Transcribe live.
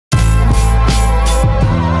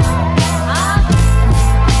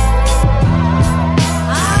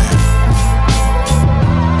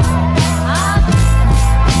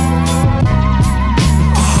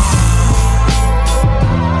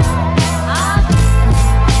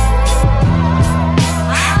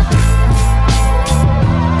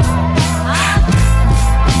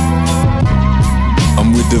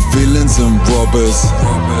robbers.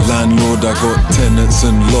 Landlord, I got tenants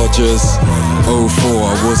and lodgers. 04,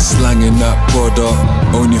 I was slanging that product.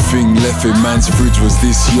 Only thing left in man's fridge was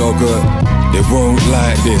this yogurt. They won't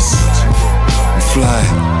like this. Fly,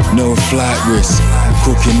 no flight risk.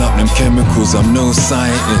 Cooking up them chemicals, I'm no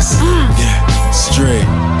scientist. Yeah, straight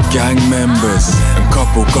gang members and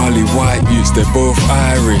couple gully white youths, they're both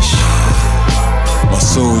Irish. My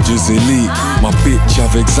soldier's elite, my bitch,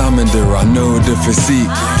 I've examined her, I know the physique.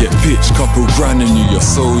 Get pitched, couple grand on you, your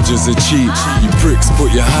soldiers are cheap. You pricks,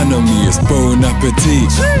 put your hand on me, it's bon appetit.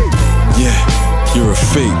 Yeah, you're a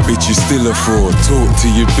fake bitch, you still a fraud. Talk to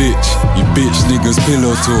your bitch niggas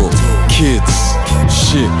pillow talk. Kids,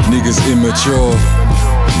 shit, niggas immature.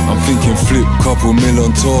 I'm thinking flip, couple mil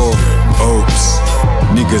on tour. Oops,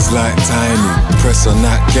 niggas like tiny, press on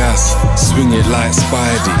that gas, swing it like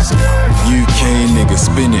Spidey. UK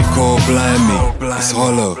niggas spin it, call blind me. It's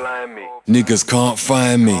hollow, niggas can't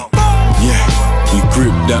find me. Yeah, you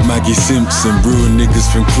grip that Maggie Simpson, real niggas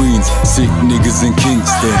from Queens, sick niggas in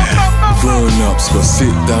Kingston. Grown-ups go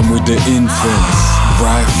sit down with the infants.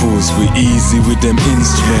 Rifles, we easy with them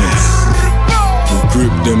instruments. We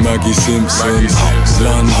grip the Maggie Simpsons.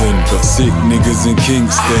 London, got sick niggas in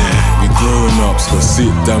Kingston. We grown-ups go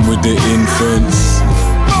sit down with the infants.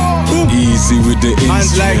 Easy with the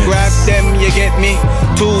instruments. Like Grafh, them, you get me?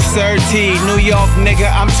 230, New York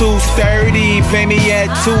nigga, I'm 230. Play me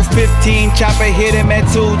at 215, chopper hit him at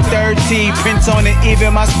 230. Prints on it,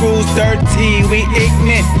 even my screws dirty. We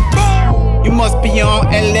ignorant. You must be on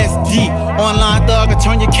LSD. Online thug, I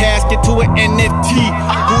turn your casket to an NFT.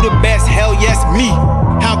 Who the best? Hell yes, me.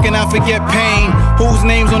 How can I forget pain? Whose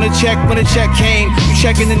name's on the check when the check came? You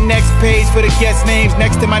checking the next page for the guest names.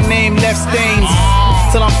 Next to my name, left stains.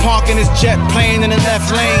 Till I'm parking this jet plane in the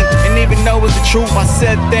left lane. And even though it's the truth, I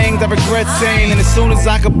said things I regret saying. And as soon as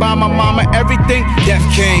I could buy my mama everything, death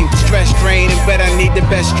came. Stress strain and bet I need the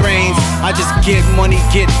best strains. I just get money,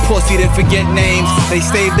 get pussy, then forget names. They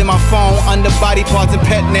saved in my phone under body parts and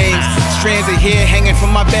pet names. Strands of hair hanging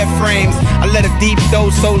from my bed frames. I let her deep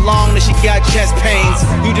dose so long that she got chest pains.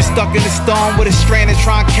 You just stuck in the storm with a strand and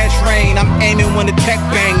try and catch rain. I'm aiming when the tech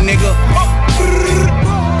bang, nigga.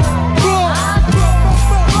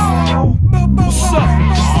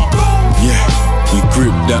 Yeah, we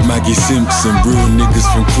grip that Maggie Simpson, real niggas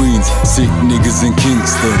from Queens, sick niggas in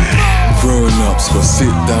Kingston. Grown-ups go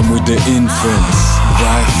sit down with the infants.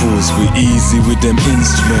 Rifles, we easy with them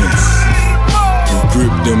instruments. We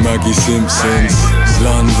grip the Maggie Simpsons.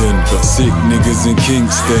 London, got sick niggas in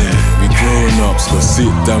Kingston. We grown-ups go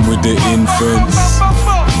sit down with the infants.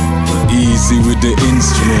 We easy with the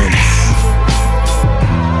instruments.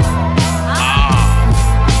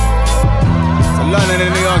 London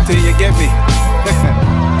and New York till you get me.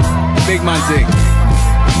 Big man thing.